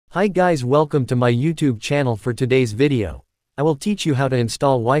Hi guys, welcome to my YouTube channel. For today's video, I will teach you how to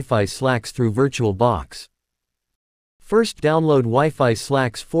install WIFISLAX through VirtualBox. First, download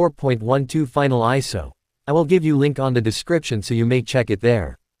WIFISLAX 4.12 Final ISO. I will give you link on the description so you may check it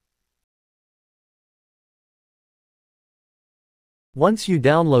there. Once you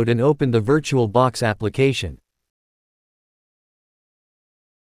download and open the VirtualBox application,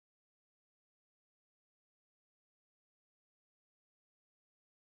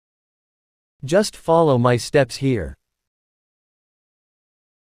 just follow my steps here.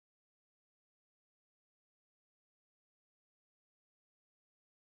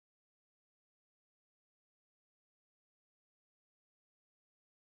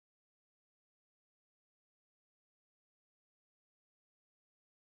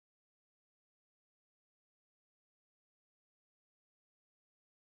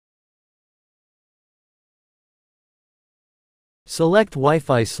 Select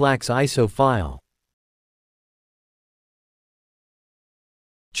WIFISLAX ISO file.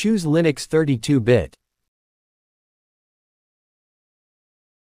 Choose Linux 32-bit.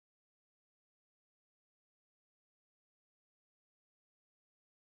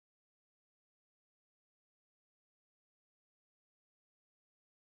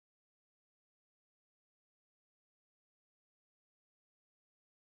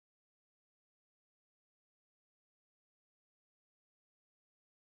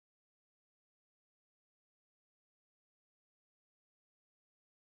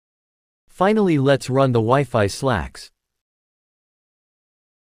 Finally, let's run the WIFISLAX.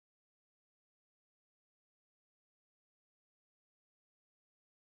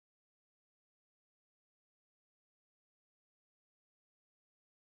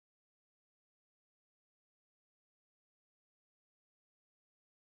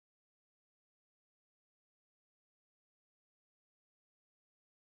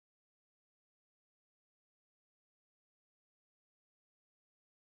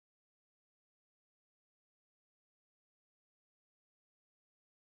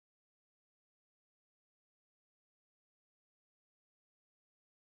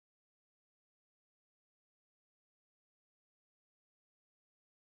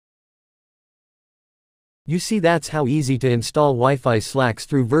 You see, that's how easy to install WIFISLAX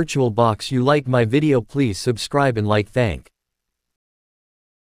through VirtualBox. You like my video, please subscribe and like. Thank